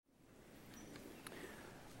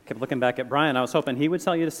Kept looking back at Brian. I was hoping he would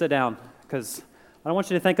tell you to sit down because I don't want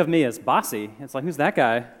you to think of me as bossy. It's like, who's that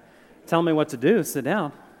guy telling me what to do? Sit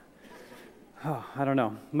down. Oh, I don't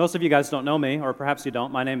know. Most of you guys don't know me, or perhaps you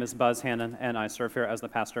don't. My name is Buzz Hannon, and I serve here as the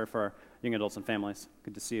pastor for young adults and families.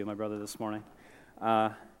 Good to see you, my brother, this morning.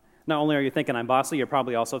 Not only are you thinking I'm bossy, you're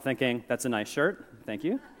probably also thinking, that's a nice shirt. Thank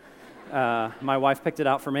you. My wife picked it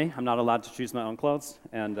out for me. I'm not allowed to choose my own clothes,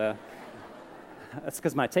 and that's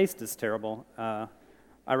because my taste is terrible.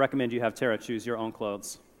 I recommend you have Tara choose your own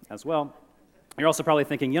clothes as well. You're also probably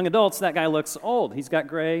thinking, young adults, that guy looks old. He's got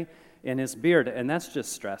gray in his beard, and that's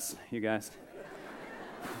just stress, you guys.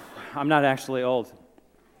 I'm not actually old.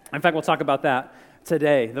 In fact, we'll talk about that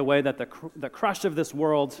today, the way that the crush of this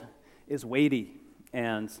world is weighty,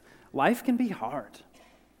 and life can be hard.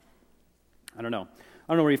 I don't know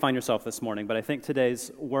where you find yourself this morning, but I think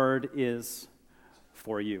today's word is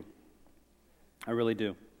for you. I really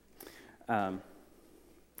do.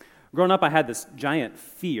 Growing up, I had this giant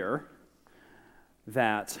fear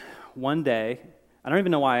that one day, I don't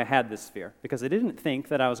even know why I had this fear, because I didn't think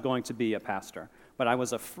that I was going to be a pastor, but I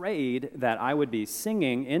was afraid that I would be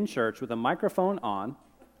singing in church with a microphone on,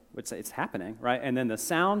 would say it's happening, right? And then the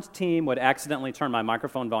sound team would accidentally turn my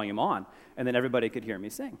microphone volume on, and then everybody could hear me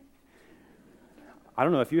sing. I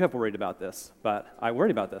don't know if you have worried about this, but I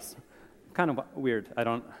worried about this. Kind of weird. I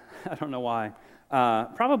don't know why.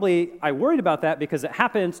 Probably I worried about that because it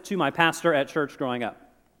happened to my pastor at church growing up.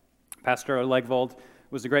 Pastor Legvold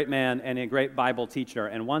was a great man and a great Bible teacher,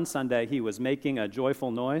 and one Sunday he was making a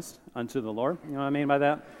joyful noise unto the Lord. You know what I mean by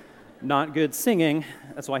that? Not good singing.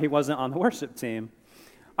 That's why he wasn't on the worship team.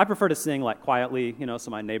 I prefer to sing like quietly,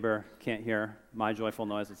 so my neighbor can't hear my joyful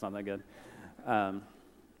noise. It's not that good.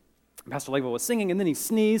 Pastor Legvold was singing, and then he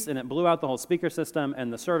sneezed, and it blew out the whole speaker system,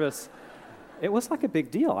 and the service, it was like a big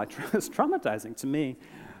deal. It was traumatizing to me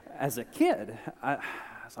as a kid.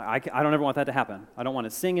 I don't ever want that to happen. I don't want to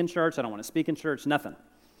sing in church. I don't want to speak in church. Nothing.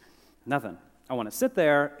 I want to sit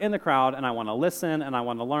there in the crowd, and I want to listen, and I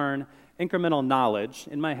want to learn incremental knowledge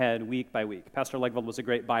in my head week by week. Pastor Legvold was a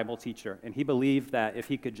great Bible teacher, and he believed that if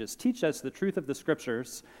he could just teach us the truth of the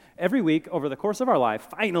Scriptures every week over the course of our life,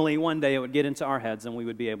 finally one day it would get into our heads, and we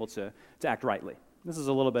would be able to act rightly. This is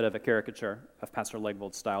a little bit of a caricature of Pastor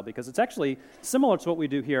Legvold's style because it's actually similar to what we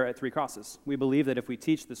do here at Three Crosses. We believe that if we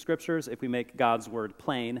teach the Scriptures, if we make God's Word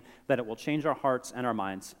plain, that it will change our hearts and our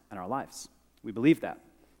minds and our lives. We believe that.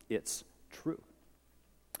 It's true.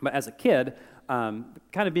 But as a kid, kind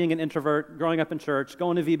of being an introvert, growing up in church,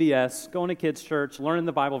 going to VBS, going to kids' church, learning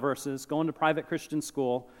the Bible verses, going to private Christian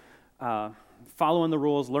school, following the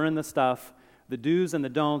rules, learning the stuff, the do's and the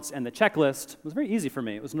don'ts, and the checklist was very easy for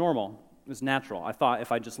me. It was normal. It was natural. I thought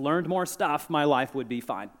if I just learned more stuff, my life would be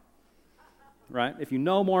fine. Right? If you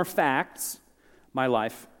know more facts, my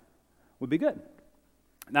life would be good.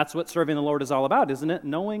 And that's what serving the Lord is all about, isn't it?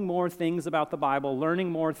 Knowing more things about the Bible, learning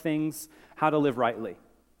more things, how to live rightly.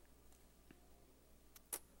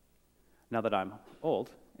 Now that I'm old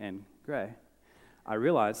and gray, I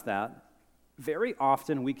realize that very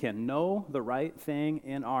often we can know the right thing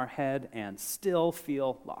in our head and still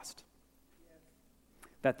feel lost.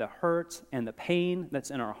 That the hurt and the pain that's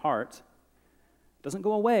in our heart doesn't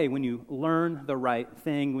go away when you learn the right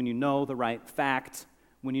thing, when you know the right fact,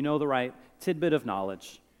 when you know the right tidbit of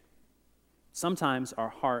knowledge. Sometimes our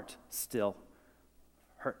heart still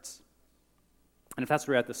hurts. And if that's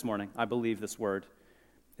where you're at this morning, I believe this word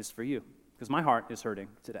is for you, because my heart is hurting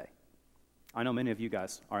today. I know many of you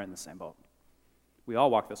guys are in the same boat. We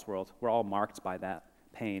all walk this world. We're all marked by that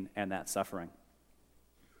pain and that suffering.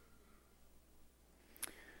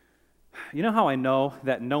 You know how I know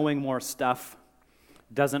that knowing more stuff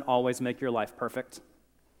doesn't always make your life perfect?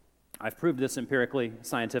 I've proved this empirically,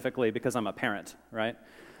 scientifically, because I'm a parent, right?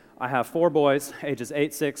 I have 4 boys, ages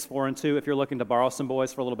 8, 6, 4, and 2. If you're looking to borrow some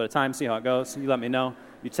boys for a little bit of time, see how it goes, you let me know.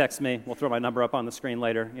 You text me. We'll throw my number up on the screen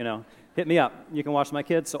later. Hit me up. You can watch my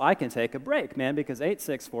kids so I can take a break, man, because 8,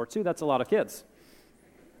 6, 4, 2, that's a lot of kids.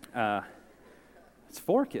 It's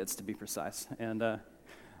 4 kids, to be precise. And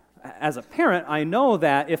as a parent, I know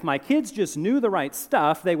that if my kids just knew the right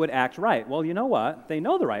stuff, they would act right. Well, you know what? They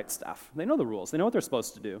know the right stuff. They know the rules. They know what they're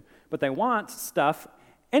supposed to do. But they want stuff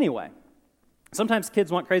anyway. Sometimes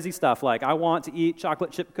kids want crazy stuff like, I want to eat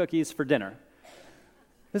chocolate chip cookies for dinner.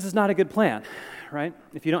 This is not a good plan, right?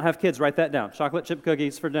 If you don't have kids, write that down. Chocolate chip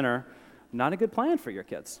cookies for dinner, not a good plan for your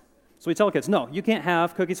kids. So we tell kids, no, you can't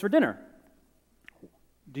have cookies for dinner.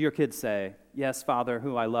 Do your kids say, yes, Father,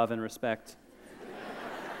 who I love and respect?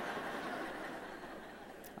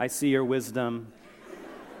 I see your wisdom.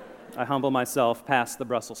 I humble myself past the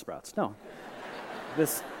Brussels sprouts. No.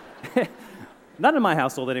 Not in my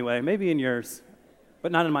household anyway, maybe in yours.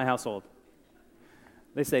 but not in my household.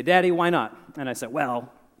 They say, Daddy, why not? And I say,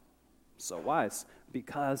 well, so wise,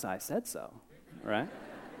 because I said so, right?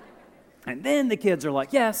 And then the kids are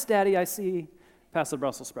like, yes, Daddy, I see. Pass the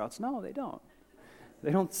Brussels sprouts. No, they don't.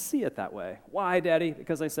 They don't see it that way. Why, Daddy?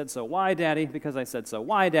 Because I said so. Why, Daddy? Because I said so.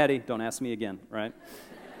 Why, Daddy? Don't ask me again, right?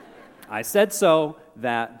 I said so,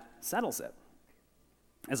 that settles it.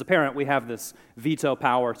 As a parent, we have this veto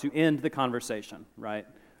power to end the conversation, right?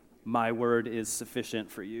 My word is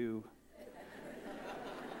sufficient for you.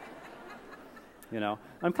 You know,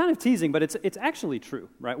 I'm kind of teasing, but it's actually true,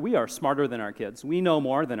 right? We are smarter than our kids. We know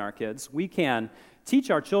more than our kids. We can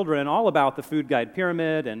teach our children all about the food guide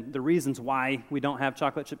pyramid and the reasons why we don't have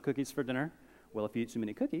chocolate chip cookies for dinner. Well, if you eat too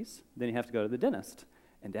many cookies, then you have to go to the dentist.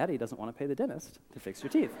 And Daddy doesn't want to pay the dentist to fix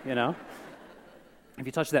your teeth, you know? If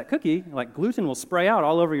you touch that cookie, like gluten will spray out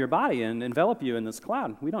all over your body and envelop you in this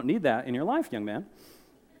cloud. We don't need that in your life, young man.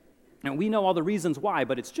 And we know all the reasons why,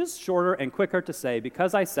 but it's just shorter and quicker to say,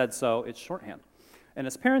 because I said so, it's shorthand. And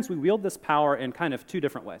as parents, we wield this power in kind of two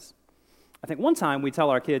different ways. I think one time we tell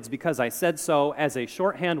our kids, because I said so, as a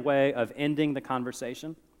shorthand way of ending the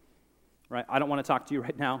conversation, right? I don't want to talk to you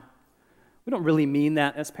right now. We don't really mean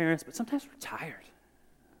that as parents, but sometimes we're tired,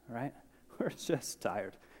 right? We're just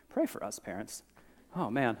tired. Pray for us, parents. Oh,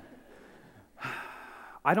 man.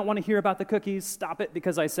 I don't want to hear about the cookies. Stop it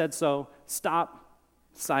because I said so. Stop,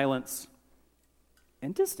 silence,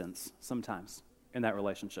 and distance sometimes in that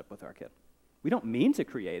relationship with our kid. We don't mean to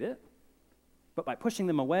create it, but by pushing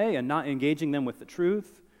them away and not engaging them with the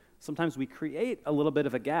truth, sometimes we create a little bit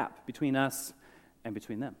of a gap between us and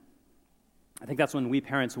between them. I think that's when we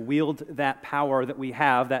parents wield that power that we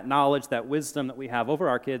have, that knowledge, that wisdom that we have over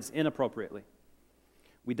our kids inappropriately.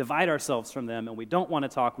 We divide ourselves from them, and we don't want to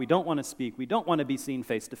talk, we don't want to speak, we don't want to be seen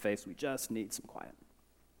face to face, we just need some quiet.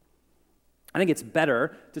 I think it's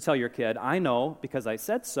better to tell your kid, I know because I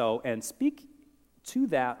said so, and speak to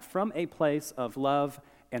that from a place of love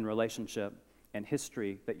and relationship and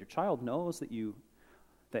history, that your child knows that you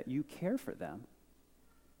care for them,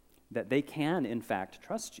 that they can, in fact,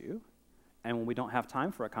 trust you, and when we don't have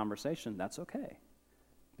time for a conversation, that's okay.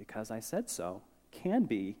 Because I said so can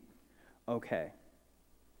be okay.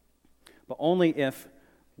 But only if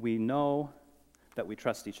we know that we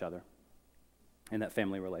trust each other in that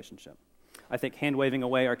family relationship. I think hand-waving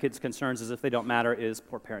away our kids' concerns as if they don't matter is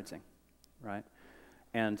poor parenting, right?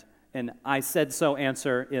 And an I said so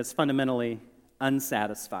answer is fundamentally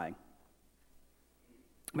unsatisfying.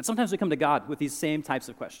 But sometimes we come to God with these same types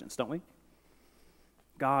of questions, don't we?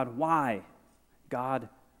 God, why? God,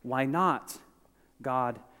 why not?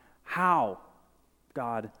 God, how?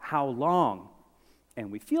 God, how long?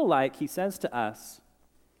 And we feel like he says to us,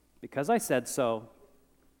 because I said so,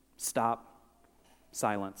 stop,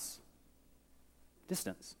 silence,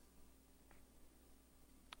 distance.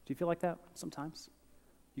 Do you feel like that sometimes?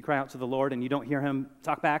 You cry out to the Lord and you don't hear him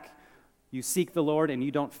talk back. You seek the Lord and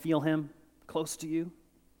you don't feel him close to you.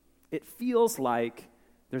 It feels like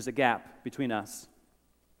there's a gap between us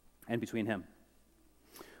and between him.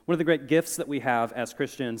 One of the great gifts that we have as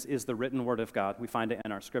Christians is the written word of God. We find it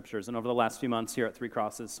in our scriptures. And over the last few months here at Three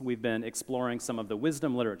Crosses, we've been exploring some of the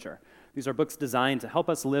wisdom literature. These are books designed to help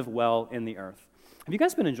us live well in the earth. Have you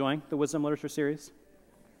guys been enjoying the wisdom literature series?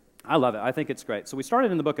 I love it. I think it's great. So we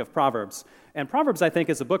started in the book of Proverbs. And Proverbs, I think,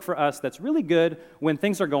 is a book for us that's really good when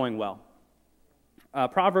things are going well.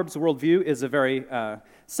 Proverbs' worldview is a very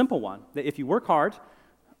simple one, that if you work hard,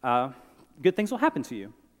 good things will happen to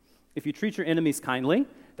you. If you treat your enemies kindly,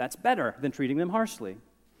 that's better than treating them harshly.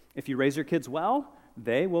 If you raise your kids well,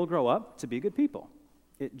 they will grow up to be good people.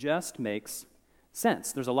 It just makes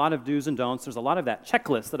sense. There's a lot of do's and don'ts. There's a lot of that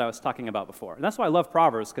checklist that I was talking about before. And that's why I love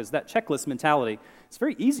Proverbs, because that checklist mentality is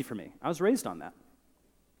very easy for me. I was raised on that.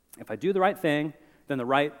 If I do the right thing, then the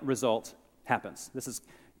right result happens. This is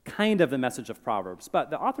kind of the message of Proverbs. But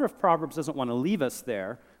the author of Proverbs doesn't want to leave us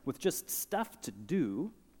there with just stuff to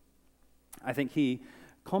do. I think he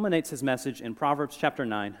culminates his message in Proverbs chapter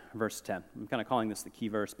 9, verse 10. I'm kind of calling this the key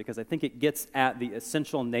verse because I think it gets at the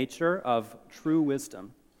essential nature of true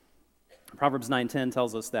wisdom. Proverbs 9:10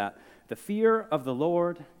 tells us that the fear of the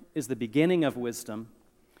Lord is the beginning of wisdom.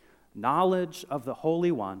 Knowledge of the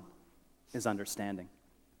Holy One is understanding.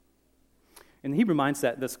 In the Hebrew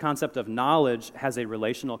mindset, this concept of knowledge has a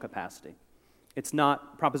relational capacity. It's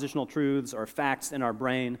not propositional truths or facts in our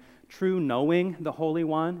brain. True knowing the Holy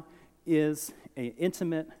One is an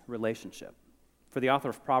intimate relationship. For the author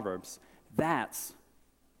of Proverbs, that's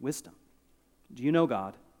wisdom. Do you know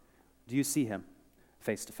God? Do you see him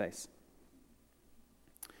face to face?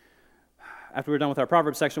 After we were done with our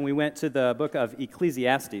Proverbs section, we went to the book of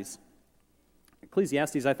Ecclesiastes.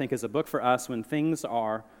 Ecclesiastes, I think, is a book for us when things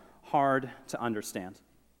are hard to understand.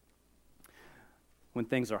 When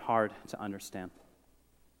things are hard to understand.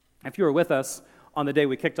 If you were with us on the day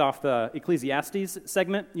we kicked off the Ecclesiastes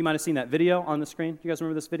segment, you might have seen that video on the screen. You guys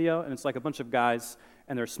remember this video? And it's like a bunch of guys,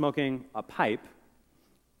 and they're smoking a pipe.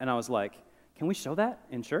 And I was like, can we show that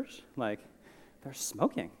in church? Like, they're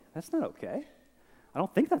smoking. That's not okay. I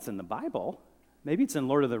don't think that's in the Bible. Maybe it's in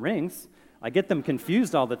Lord of the Rings. I get them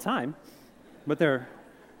confused all the time. But they're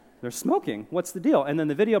smoking. What's the deal? And then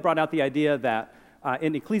the video brought out the idea that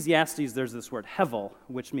in Ecclesiastes, there's this word hevel,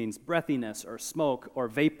 which means breathiness or smoke or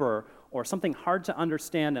vapor or something hard to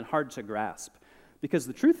understand and hard to grasp. Because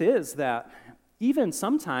the truth is that even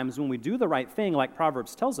sometimes when we do the right thing, like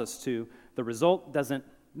Proverbs tells us to, the result doesn't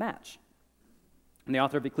match. And the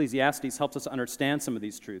author of Ecclesiastes helps us understand some of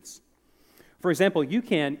these truths. For example, you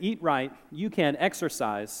can eat right, you can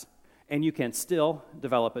exercise, and you can still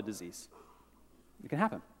develop a disease. It can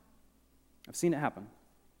happen. I've seen it happen.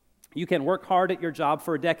 You can work hard at your job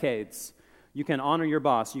for decades. You can honor your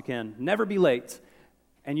boss. You can never be late.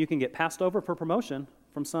 And you can get passed over for promotion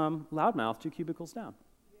from some loudmouth 2 cubicles down.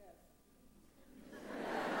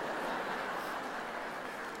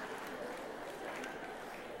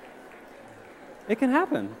 It can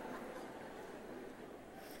happen.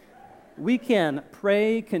 We can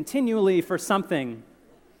pray continually for something,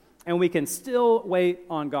 and we can still wait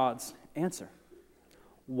on God's answer.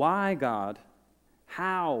 Why, God?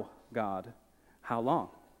 How, God? How long?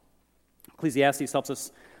 Ecclesiastes helps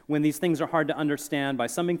us when these things are hard to understand by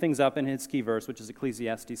summing things up in his key verse, which is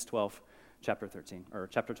Ecclesiastes 12, chapter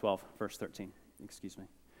 12, verse 13.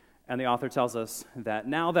 And the author tells us that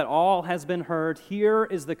now that all has been heard, here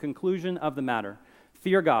is the conclusion of the matter.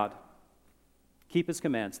 Fear God. Keep his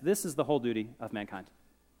commands. This is the whole duty of mankind.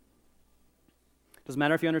 Doesn't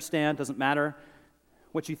matter if you understand. Doesn't matter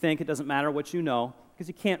what you think. It doesn't matter what you know, because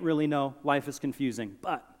you can't really know. Life is confusing.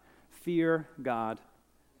 But fear God.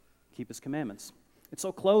 Keep his commandments. It's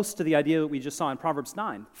so close to the idea that we just saw in Proverbs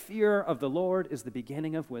 9. Fear of the Lord is the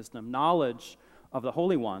beginning of wisdom. Knowledge of the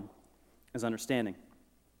Holy One is understanding.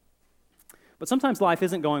 But sometimes life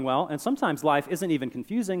isn't going well, and sometimes life isn't even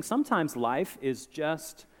confusing. Sometimes life is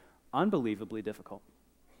just unbelievably difficult.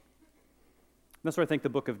 That's where I think the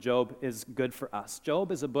book of Job is good for us.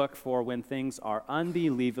 Job is a book for when things are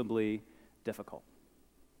unbelievably difficult.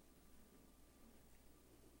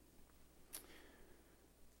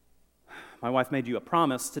 My wife made you a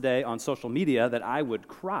promise today on social media that I would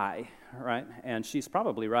cry, right? And she's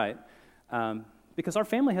probably right, because our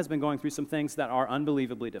family has been going through some things that are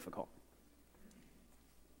unbelievably difficult.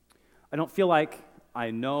 I don't feel like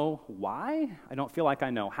I know why. I don't feel like I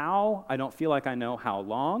know how. I don't feel like I know how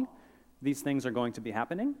long these things are going to be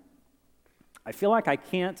happening. I feel like I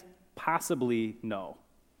can't possibly know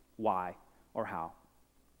why or how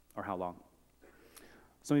long.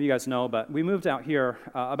 Some of you guys know, but we moved out here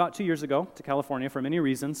about 2 years ago to California for many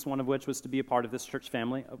reasons, one of which was to be a part of this church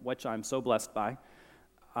family, of which I'm so blessed by.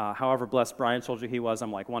 However blessed Brian told you he was,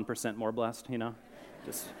 I'm like 1% more blessed,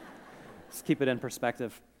 Just keep it in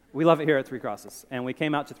perspective. We love it here at Three Crosses, and we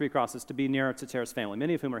came out to Three Crosses to be nearer to Tara's family,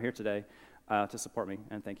 many of whom are here today to support me,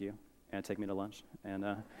 and thank you, and take me to lunch. And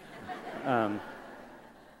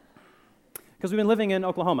because we've been living in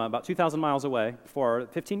Oklahoma, about 2,000 miles away, for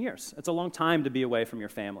 15 years. It's a long time to be away from your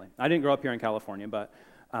family. I didn't grow up here in California, but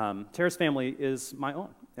Tara's family is my own,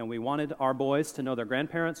 and we wanted our boys to know their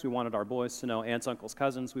grandparents. We wanted our boys to know aunts, uncles,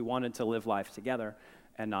 cousins. We wanted to live life together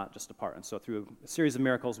and not just apart. And so through a series of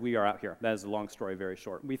miracles, we are out here. That is a long story, very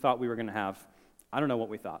short. We thought we were going to have, I don't know what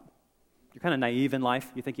we thought. You're kind of naive in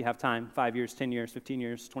life. You think you have time, 5 years, 10 years, 15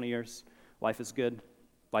 years, 20 years. Life is good.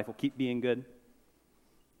 Life will keep being good.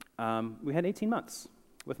 We had 18 months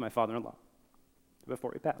with my father-in-law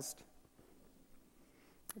before he passed.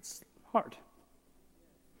 It's hard.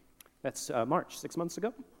 That's March, 6 months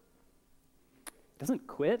ago. Doesn't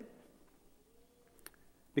quit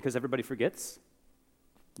because everybody forgets.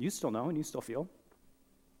 You still know and you still feel.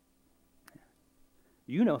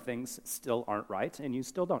 You know things still aren't right and you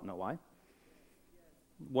still don't know why.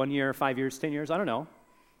 1 year, 5 years, 10 years, I don't know.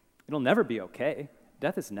 It'll never be okay.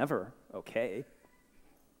 Death is never okay.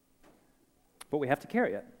 But we have to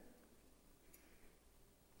carry it.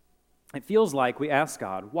 It feels like we ask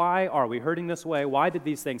God, why are we hurting this way? Why did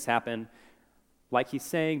these things happen? Like he's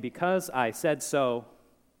saying, because I said so,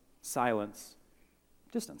 silence,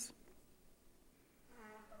 distance.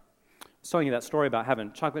 I was telling you that story about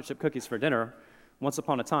having chocolate chip cookies for dinner. Once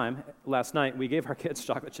upon a time, last night, we gave our kids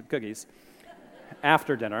chocolate chip cookies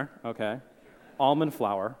after dinner, okay? Almond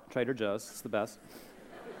flour, Trader Joe's, it's the best.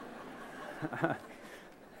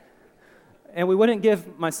 And we wouldn't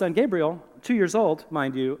give my son Gabriel 2 years old,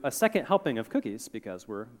 mind you, a second helping of cookies because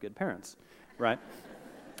we're good parents, right?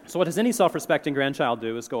 So what does any self-respecting grandchild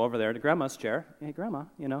do is go over there to Grandma's chair. Hey, Grandma,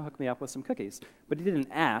 hook me up with some cookies. But he didn't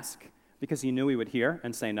ask because he knew we would hear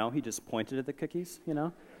and say no. He just pointed at the cookies,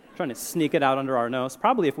 trying to sneak it out under our nose.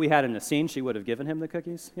 Probably if we had in a scene, she would have given him the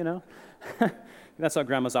cookies, That's how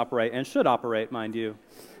grandmas operate and should operate, mind you.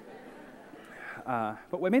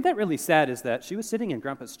 But what made that really sad is that she was sitting in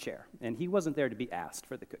Grandpa's chair, and he wasn't there to be asked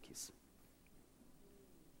for the cookies.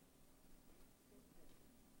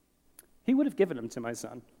 He would have given them to my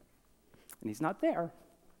son, and he's not there.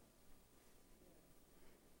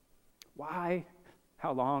 Why?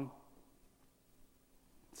 How long?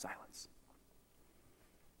 Silence.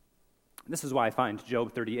 This is why I find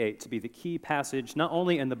Job 38 to be the key passage, not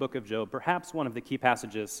only in the book of Job, perhaps one of the key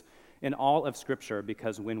passages in all of Scripture,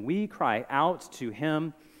 because when we cry out to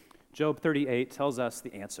him, Job 38 tells us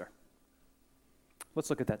the answer.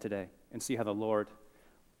 Let's look at that today and see how the Lord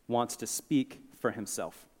wants to speak for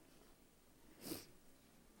himself.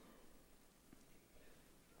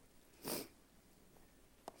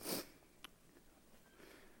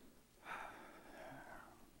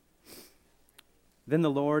 Then the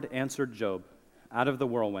Lord answered Job out of the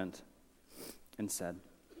whirlwind and said,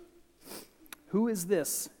 "Who is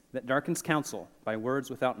this that darkens counsel by words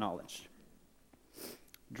without knowledge?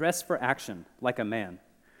 Dress for action like a man.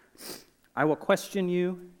 I will question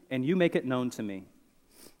you, and you make it known to me.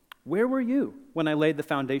 Where were you when I laid the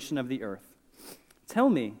foundation of the earth? Tell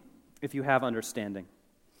me if you have understanding.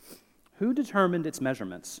 Who determined its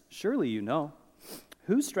measurements? Surely you know.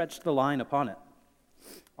 Who stretched the line upon it?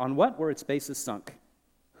 On what were its bases sunk?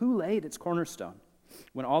 Who laid its cornerstone?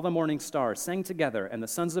 When all the morning stars sang together and the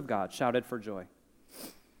sons of God shouted for joy.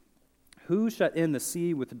 Who shut in the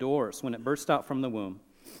sea with doors when it burst out from the womb?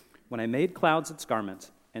 When I made clouds its garment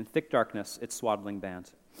and thick darkness its swaddling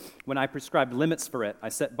band. When I prescribed limits for it, I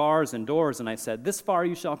set bars and doors, and I said, this far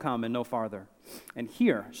you shall come and no farther, and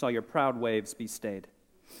here shall your proud waves be stayed.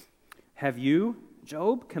 Have you,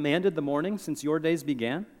 Job, commanded the morning since your days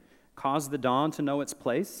began, caused the dawn to know its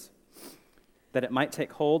place, that it might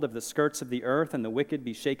take hold of the skirts of the earth and the wicked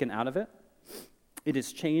be shaken out of it? It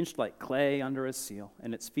is changed like clay under a seal,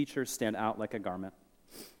 and its features stand out like a garment.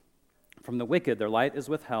 From the wicked their light is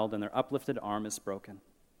withheld, and their uplifted arm is broken.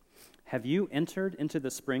 Have you entered into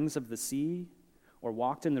the springs of the sea, or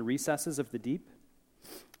walked in the recesses of the deep?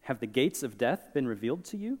 Have the gates of death been revealed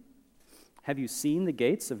to you? Have you seen the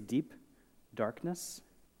gates of deep darkness?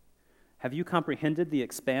 Have you comprehended the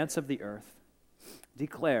expanse of the earth?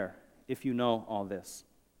 Declare if you know all this.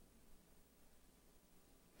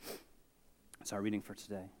 That's our reading for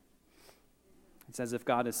today. It's as if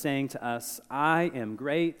God is saying to us, I am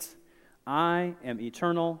great, I am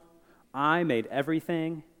eternal, I made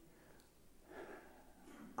everything,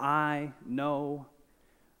 I know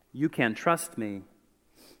you can trust me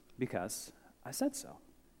because I said so.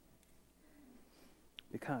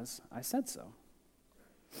 Because I said so.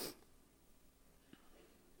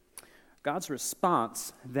 God's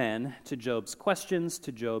response then to Job's questions,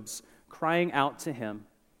 to Job's crying out to him,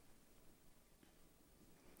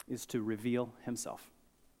 is to reveal himself.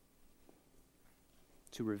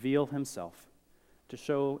 To reveal himself. To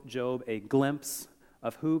show Job a glimpse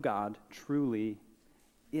of who God truly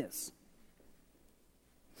is.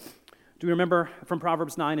 Do you remember from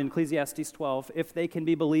Proverbs 9 and Ecclesiastes 12, if they can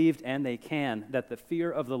be believed, and they can, that the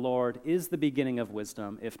fear of the Lord is the beginning of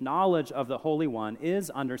wisdom. If knowledge of the Holy One is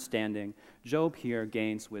understanding, Job here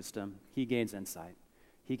gains wisdom. He gains insight.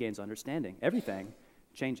 He gains understanding. Everything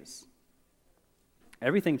changes.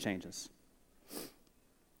 Everything changes.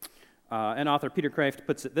 An author, Peter Kraft,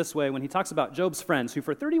 puts it this way when he talks about Job's friends, who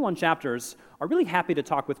for 31 chapters are really happy to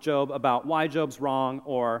talk with Job about why Job's wrong,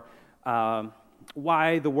 or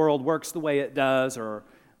why the world works the way it does, or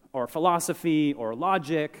philosophy, or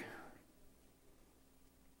logic.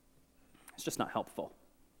 It's just not helpful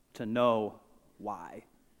to know why.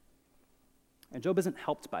 And Job isn't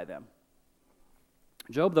helped by them.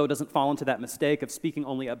 Job, though, doesn't fall into that mistake of speaking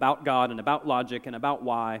only about God and about logic and about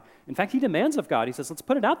why. In fact, he demands of God. He says, let's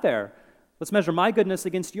put it out there. Let's measure my goodness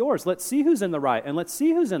against yours. Let's see who's in the right, and let's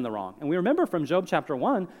see who's in the wrong. And we remember from Job chapter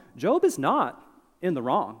 1, Job is not in the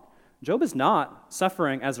wrong. Job is not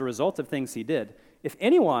suffering as a result of things he did. If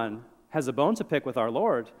anyone has a bone to pick with our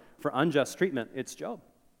Lord for unjust treatment, it's Job.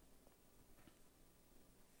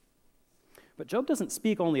 But Job doesn't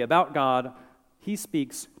speak only about God. He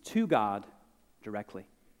speaks to God directly.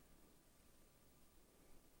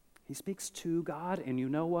 He speaks to God, and you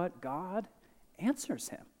know what? God answers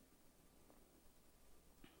him.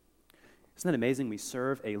 Isn't that amazing? We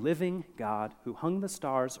serve a living God who hung the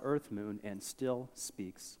stars, earth, moon, and still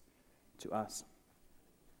speaks to us.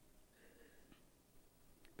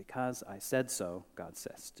 Because I said so, God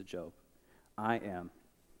says to Job, I am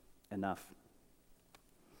enough.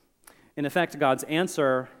 In effect, God's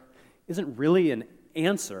answer isn't really an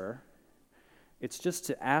answer. It's just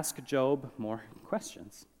to ask Job more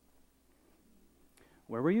questions.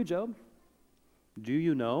 Where were you, Job? Do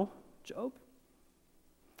you know, Job?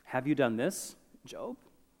 Have you done this, Job?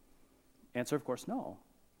 Answer, of course, no.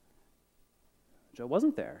 Job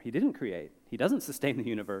wasn't there. He didn't create. He doesn't sustain the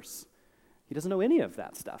universe. He doesn't know any of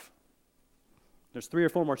that stuff. There's 3 or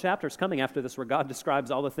 4 more chapters coming after this where God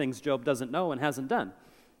describes all the things Job doesn't know and hasn't done.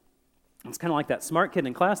 It's kind of like that smart kid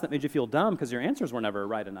in class that made you feel dumb because your answers were never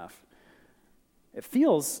right enough. It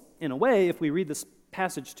feels, in a way, if we read this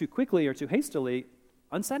passage too quickly or too hastily,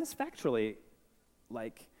 unsatisfactorily,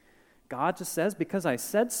 like God just says, because I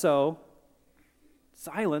said so,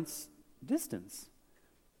 silence, distance.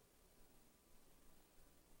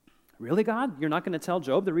 Really, God? You're not going to tell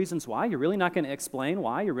Job the reasons why? You're really not going to explain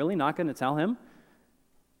why? You're really not going to tell him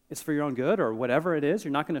it's for your own good or whatever it is?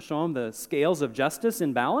 You're not going to show him the scales of justice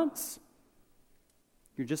in balance?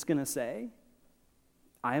 You're just going to say,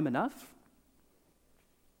 I am enough?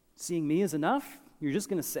 Seeing me is enough? You're just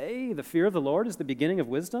going to say the fear of the Lord is the beginning of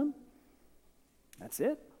wisdom? That's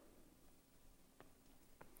it?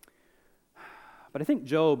 But I think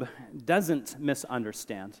Job doesn't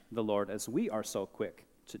misunderstand the Lord as we are so quick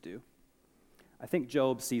to do. I think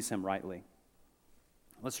Job sees him rightly.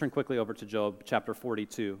 Let's turn quickly over to Job chapter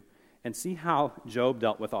 42 and see how Job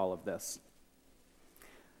dealt with all of this.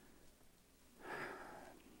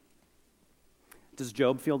 Does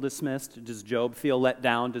Job feel dismissed? Does Job feel let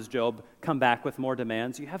down? Does Job come back with more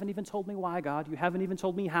demands? You haven't even told me why, God. You haven't even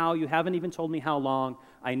told me how. You haven't even told me how long.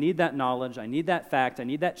 I need that knowledge. I need that fact. I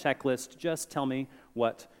need that checklist. Just tell me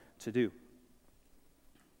what to do.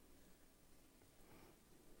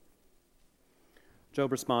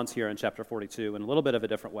 Job responds here in chapter 42 in a little bit of a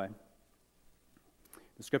different way.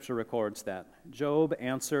 The scripture records that Job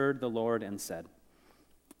answered the Lord and said,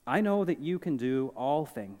 I know that you can do all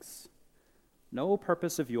things. No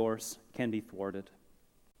purpose of yours can be thwarted.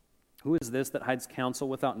 Who is this that hides counsel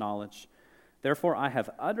without knowledge? Therefore I have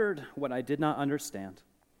uttered what I did not understand,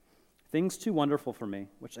 things too wonderful for me,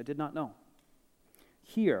 which I did not know.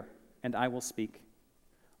 Hear, and I will speak.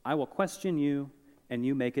 I will question you, and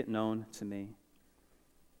you make it known to me.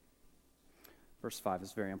 Verse 5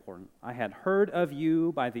 is very important. I had heard of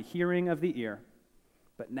you by the hearing of the ear,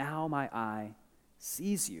 but now my eye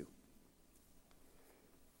sees you.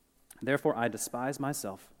 Therefore I despise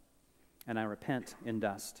myself, and I repent in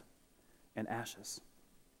dust and ashes.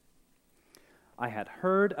 I had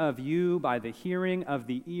heard of you by the hearing of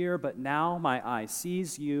the ear, but now my eye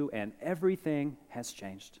sees you, and everything has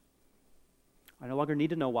changed. I no longer need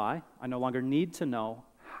to know why. I no longer need to know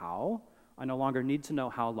how. I no longer need to know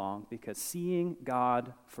how long, because seeing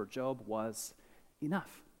God for Job was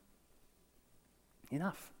enough.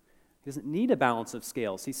 Enough. He doesn't need a balance of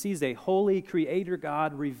scales. He sees a holy creator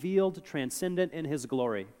God revealed, transcendent in his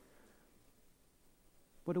glory.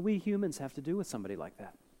 What do we humans have to do with somebody like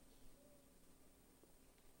that?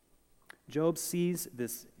 Job sees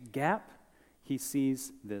this gap, he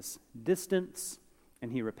sees this distance,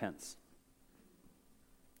 and he repents.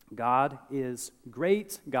 God is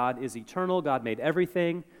great, God is eternal, God made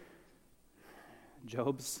everything.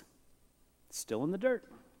 Job's still in the dirt.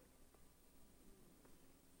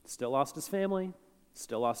 Still lost his family,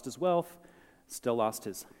 still lost his wealth, still lost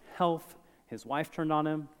his health. His wife turned on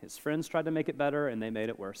him, his friends tried to make it better, and they made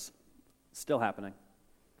it worse. Still happening.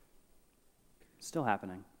 Still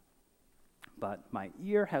happening. But my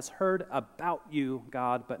ear has heard about you,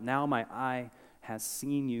 God, but now my eye has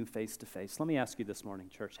seen you face to face. Let me ask you this morning,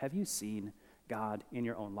 church, have you seen God in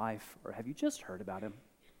your own life, or have you just heard about him?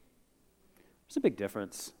 There's a big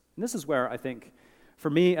difference. And this is where I think, for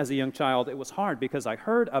me as a young child, it was hard because I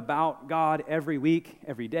heard about God every week,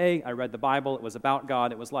 every day. I read the Bible. It was about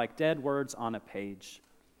God. It was like dead words on a page.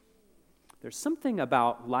 There's something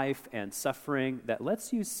about life and suffering that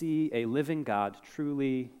lets you see a living God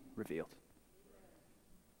truly revealed.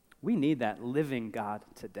 We need that living God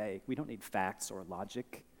today. We don't need facts or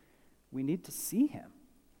logic. We need to see him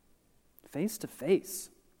face to face.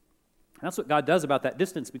 And that's what God does about that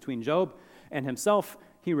distance between Job and himself.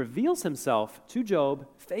 He reveals himself to Job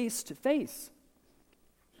face to face.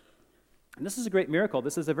 And this is a great miracle.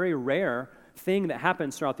 This is a very rare thing that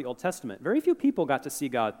happens throughout the Old Testament. Very few people got to see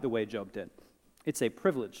God the way Job did. It's a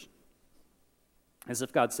privilege. As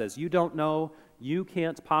if God says, you don't know, you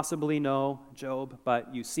can't possibly know, Job,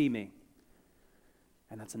 but you see me.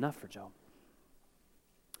 And that's enough for Job.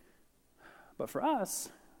 But for us,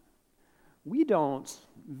 we don't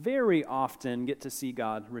very often get to see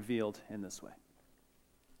God revealed in this way.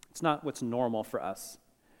 It's not what's normal for us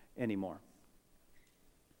anymore.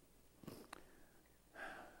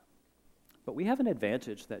 But we have an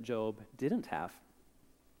advantage that Job didn't have,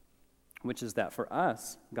 which is that for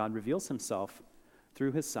us, God reveals himself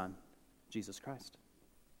through his Son, Jesus Christ.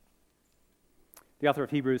 The author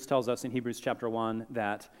of Hebrews tells us in Hebrews chapter 1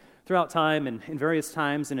 that throughout time and in various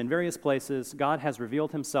times and in various places, God has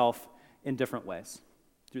revealed himself in different ways,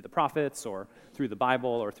 through the prophets or through the Bible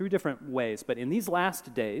or through different ways. But in these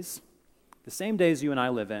last days, the same days you and I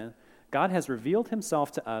live in, God has revealed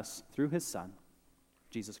himself to us through his Son,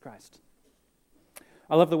 Jesus Christ.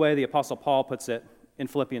 I love the way the Apostle Paul puts it in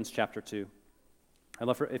Philippians chapter 2. I'd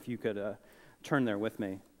love if you could turn there with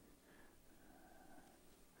me.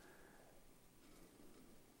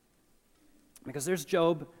 Because there's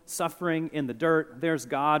Job suffering in the dirt. There's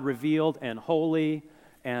God revealed and holy.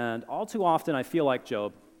 And all too often I feel like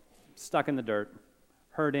Job, stuck in the dirt,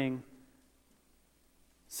 hurting,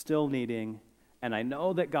 still needing. And I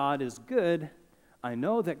know that God is good. I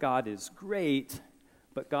know that God is great.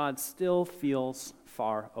 But God still feels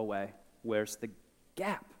far away. Where's the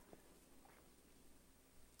gap?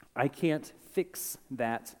 I can't fix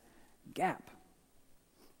that gap.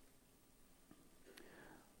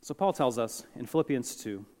 So Paul tells us in Philippians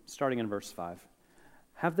 2, starting in verse 5,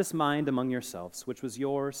 "Have this mind among yourselves, which was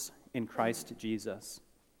yours in Christ Jesus,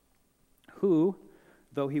 who,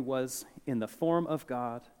 though he was in the form of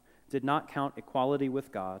God, did not count equality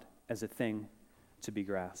with God as a thing to be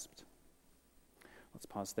grasped." Let's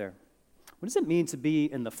pause there. What does it mean to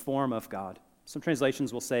be in the form of God? Some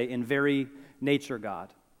translations will say in very nature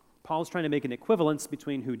God. Paul is trying to make an equivalence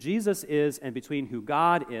between who Jesus is and between who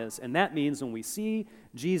God is. And that means when we see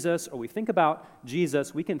Jesus or we think about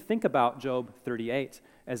Jesus, we can think about Job 38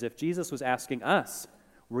 as if Jesus was asking us,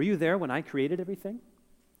 were you there when I created everything?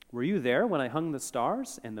 Were you there when I hung the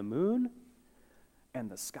stars and the moon and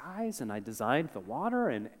the skies and I designed the water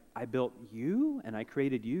and I built you and I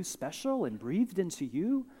created you special and breathed into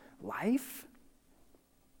you life?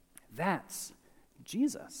 That's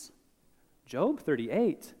Jesus. Job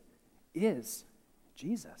 38 is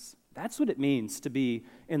Jesus. That's what it means to be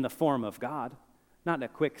in the form of God. Not a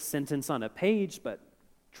quick sentence on a page, but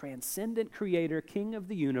transcendent creator, king of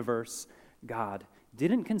the universe, God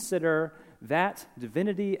didn't consider that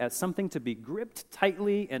divinity as something to be gripped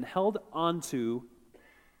tightly and held onto.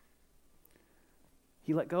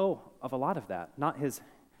 He let go of a lot of that, not his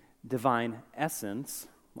divine essence,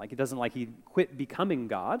 he quit becoming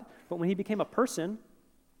God, but when he became a person,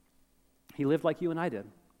 he lived like you and I did.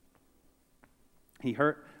 He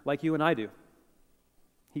hurt like you and I do.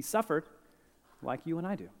 He suffered like you and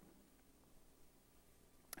I do.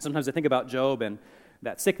 Sometimes I think about Job and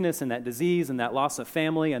that sickness and that disease and that loss of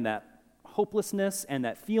family and that hopelessness and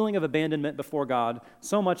that feeling of abandonment before God,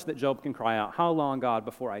 so much that Job can cry out, "How long, God,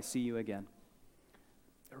 before I see you again?"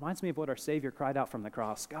 It reminds me of what our Savior cried out from the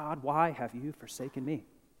cross, "God, why have you forsaken me?"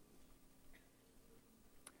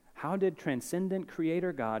 How did transcendent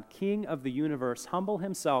creator God, king of the universe, humble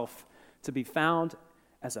himself to be found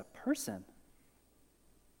as a person?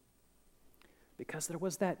 Because there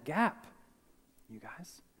was that gap, you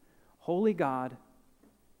guys. Holy God,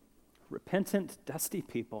 repentant, dusty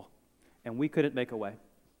people, and we couldn't make a way.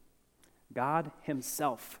 God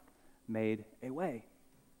himself made a way.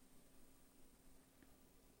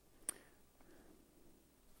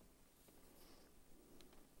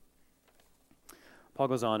 Paul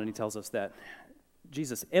goes on and he tells us that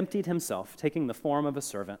Jesus emptied himself, taking the form of a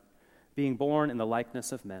servant, being born in the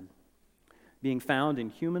likeness of men. Being found in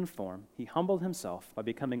human form, he humbled himself by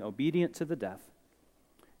becoming obedient to the death,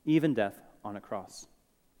 even death on a cross.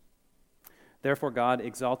 Therefore God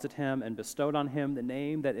exalted him and bestowed on him the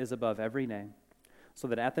name that is above every name, so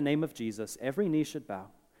that at the name of Jesus every knee should bow,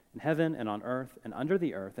 in heaven and on earth and under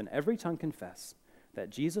the earth, and every tongue confess that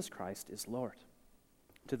Jesus Christ is Lord,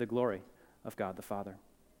 to the glory of God the Father.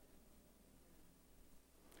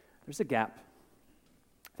 There's a gap.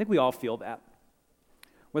 I think we all feel that.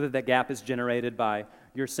 Whether that gap is generated by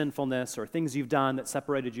your sinfulness or things you've done that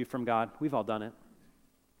separated you from God, we've all done it.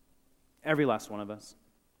 Every last one of us.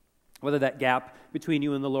 Whether that gap between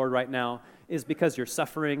you and the Lord right now is because you're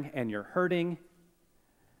suffering and you're hurting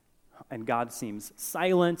and God seems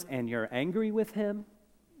silent and you're angry with him,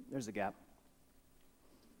 there's a gap.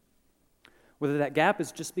 Whether that gap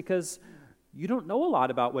is just because you don't know a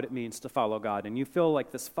lot about what it means to follow God and you feel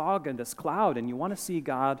like this fog and this cloud and you want to see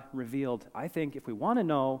God revealed. I think if we want to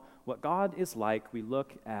know what God is like, we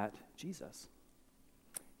look at Jesus.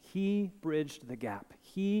 He bridged the gap.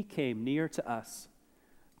 He came near to us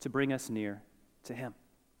to bring us near to him.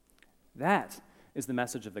 That is the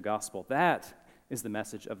message of the gospel. That is the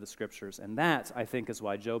message of the scriptures. And that, I think, is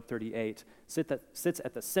why Job 38 sits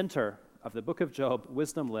at the center of the book of Job,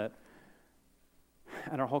 Wisdom Lit,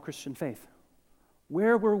 and our whole Christian faith.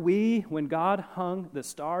 Where were we when God hung the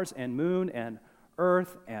stars and moon and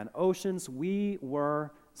earth and oceans? We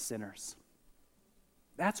were sinners.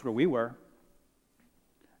 That's where we were.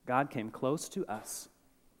 God came close to us.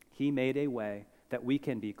 He made a way that we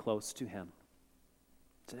can be close to him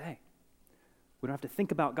today. We don't have to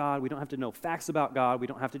think about God. We don't have to know facts about God. We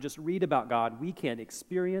don't have to just read about God. We can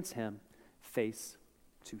experience him face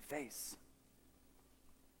to face.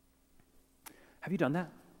 Have you done that?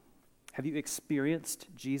 Have you experienced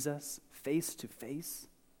Jesus face to face?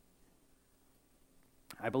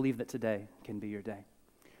 I believe that today can be your day.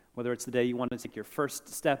 Whether it's the day you want to take your first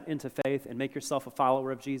step into faith and make yourself a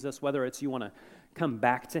follower of Jesus, whether it's you want to come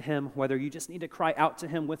back to him, whether you just need to cry out to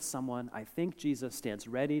him with someone, I think Jesus stands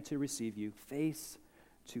ready to receive you face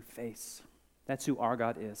to face. That's who our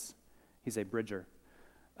God is. He's a bridger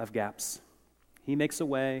of gaps. He makes a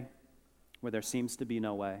way where there seems to be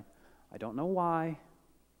no way. I don't know why.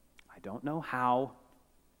 I don't know how.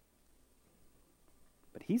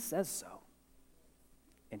 But he says so.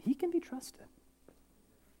 And he can be trusted.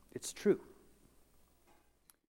 It's true.